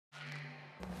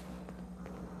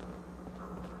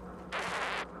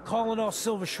calling all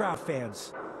Silver Shroud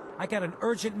fans. I got an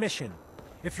urgent mission.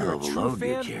 If you're a true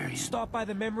fan, stop by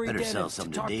the memory den sell and some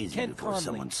talk to to Daisy Kent before Connolly.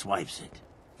 someone swipes it.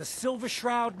 The Silver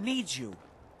Shroud needs you.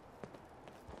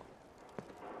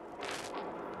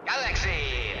 Galaxy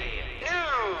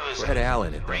News! Fred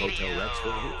Allen at the Hotel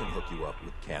Rexford. He can hook you up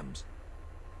with chems.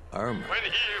 When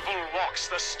evil walks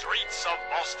the streets of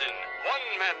Boston,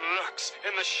 one man lurks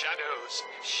in the shadows,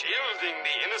 shielding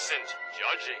the innocent,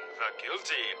 judging the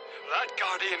guilty. That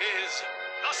guardian is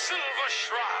the Silver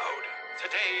Shroud.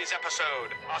 Today's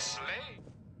episode, a slave.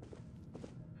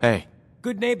 Hey.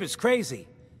 Goodneighbor's crazy.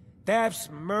 Thefts,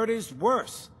 murders,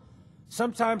 worse.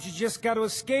 Sometimes you just gotta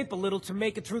escape a little to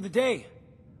make it through the day.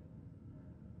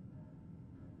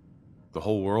 The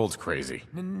whole world's crazy.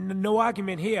 No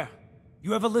argument here.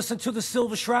 You ever listen to the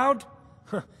Silver Shroud?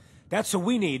 That's what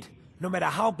we need. No matter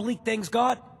how bleak things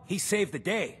got, he saved the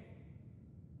day.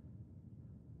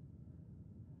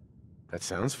 That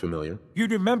sounds familiar.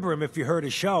 You'd remember him if you heard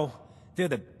his show. They're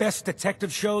the best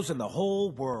detective shows in the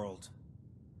whole world.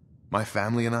 My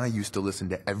family and I used to listen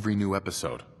to every new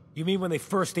episode. You mean when they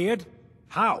first aired?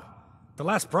 How? The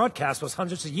last broadcast was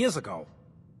hundreds of years ago.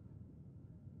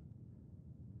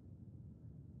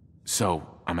 So,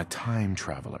 I'm a time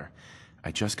traveler.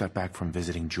 I just got back from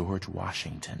visiting George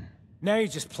Washington. Now you're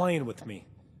just playing with me.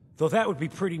 Though that would be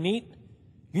pretty neat.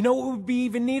 You know what would be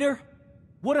even neater?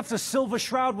 What if the Silver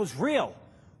Shroud was real?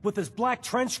 With his black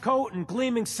trench coat and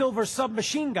gleaming silver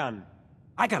submachine gun.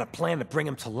 I got a plan to bring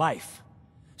him to life.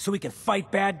 So we can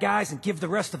fight bad guys and give the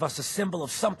rest of us a symbol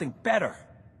of something better.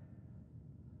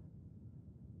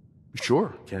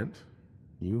 Sure, Kent.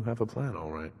 You have a plan,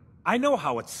 all right. I know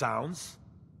how it sounds.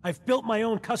 I've built my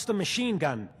own custom machine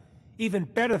gun. Even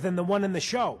better than the one in the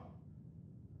show.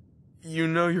 You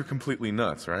know you're completely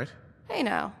nuts, right? Hey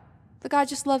now, the guy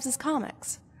just loves his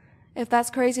comics. If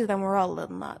that's crazy, then we're all a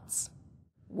little nuts.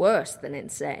 Worse than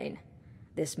insane.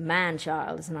 This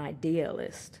man-child is an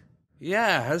idealist.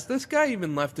 Yeah, has this guy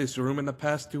even left this room in the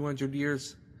past 200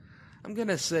 years? I'm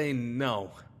gonna say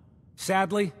no.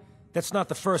 Sadly, that's not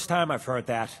the first time I've heard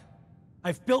that.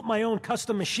 I've built my own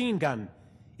custom machine gun.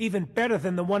 Even better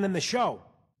than the one in the show.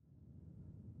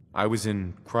 I was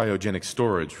in cryogenic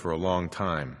storage for a long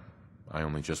time. I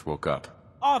only just woke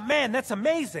up. Oh man, that's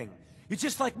amazing! You're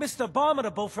just like Mr.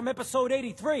 Abominable from episode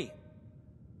 83.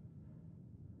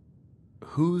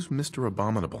 Who's Mr.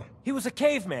 Abominable? He was a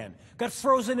caveman, got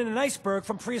frozen in an iceberg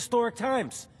from prehistoric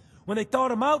times. When they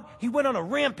thawed him out, he went on a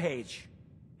rampage.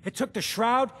 It took the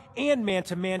Shroud and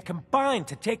Man-to-Man combined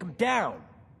to take him down.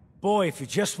 Boy, if you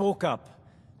just woke up.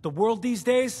 The world these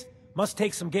days must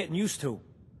take some getting used to.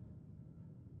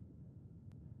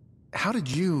 How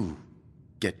did you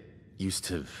get used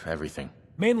to everything?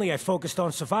 Mainly I focused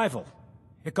on survival.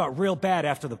 It got real bad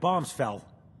after the bombs fell.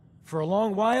 For a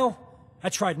long while, I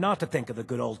tried not to think of the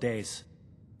good old days.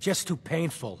 Just too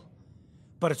painful.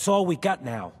 But it's all we got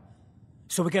now.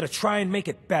 So we gotta try and make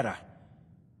it better.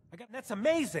 That's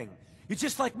amazing! You're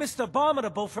just like Mr.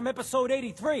 Abominable from episode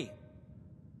 83.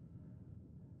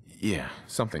 Yeah,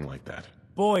 something like that.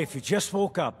 Boy, if you just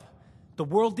woke up. The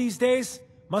world these days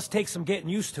must take some getting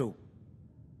used to.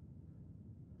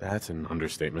 That's an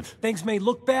understatement. Things may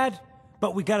look bad,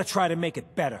 but we gotta try to make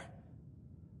it better.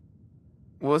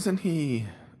 Wasn't he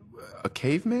a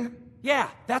caveman? Yeah,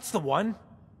 that's the one.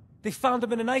 They found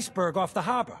him in an iceberg off the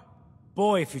harbor.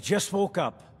 Boy, if you just woke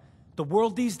up. The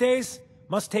world these days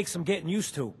must take some getting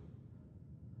used to.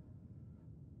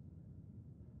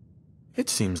 It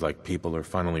seems like people are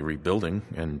finally rebuilding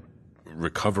and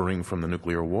recovering from the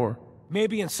nuclear war.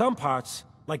 Maybe in some parts,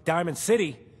 like Diamond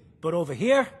City, but over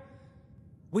here,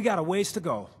 we got a ways to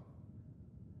go.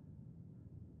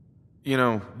 You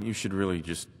know, you should really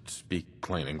just speak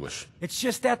plain English. It's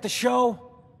just that the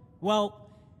show, well,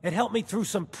 it helped me through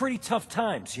some pretty tough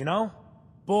times, you know?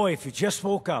 Boy, if you just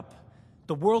woke up.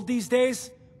 The world these days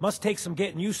must take some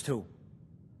getting used to.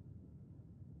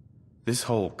 This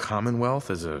whole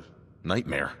Commonwealth is a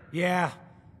nightmare. Yeah,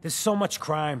 there's so much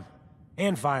crime.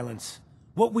 And violence.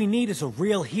 What we need is a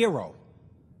real hero.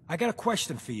 I got a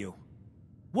question for you.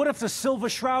 What if the Silver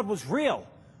Shroud was real?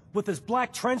 With his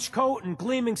black trench coat and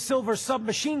gleaming silver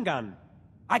submachine gun?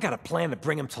 I got a plan to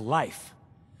bring him to life.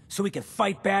 So we can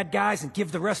fight bad guys and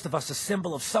give the rest of us a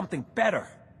symbol of something better.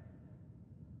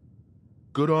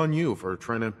 Good on you for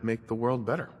trying to make the world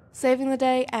better. Saving the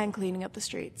day and cleaning up the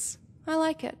streets. I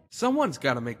like it. Someone's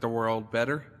gotta make the world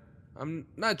better. I'm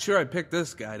not sure I picked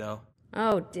this guy, though.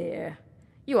 Oh dear.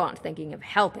 You aren't thinking of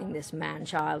helping this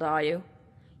man-child, are you?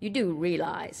 You do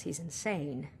realize he's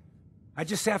insane. I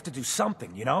just have to do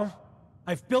something, you know?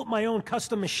 I've built my own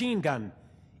custom machine gun.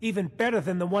 Even better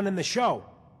than the one in the show.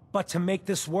 But to make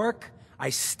this work, I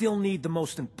still need the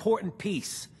most important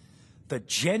piece. The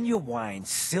genuine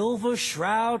Silver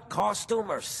Shroud costume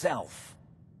herself.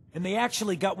 And they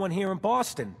actually got one here in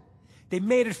Boston. They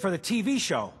made it for the TV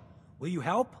show. Will you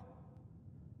help?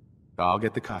 I'll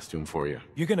get the costume for you.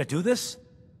 You're gonna do this?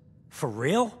 For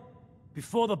real?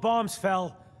 Before the bombs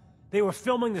fell, they were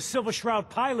filming the Silver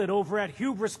Shroud pilot over at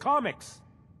Hubris Comics.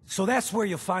 So that's where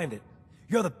you'll find it.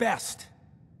 You're the best.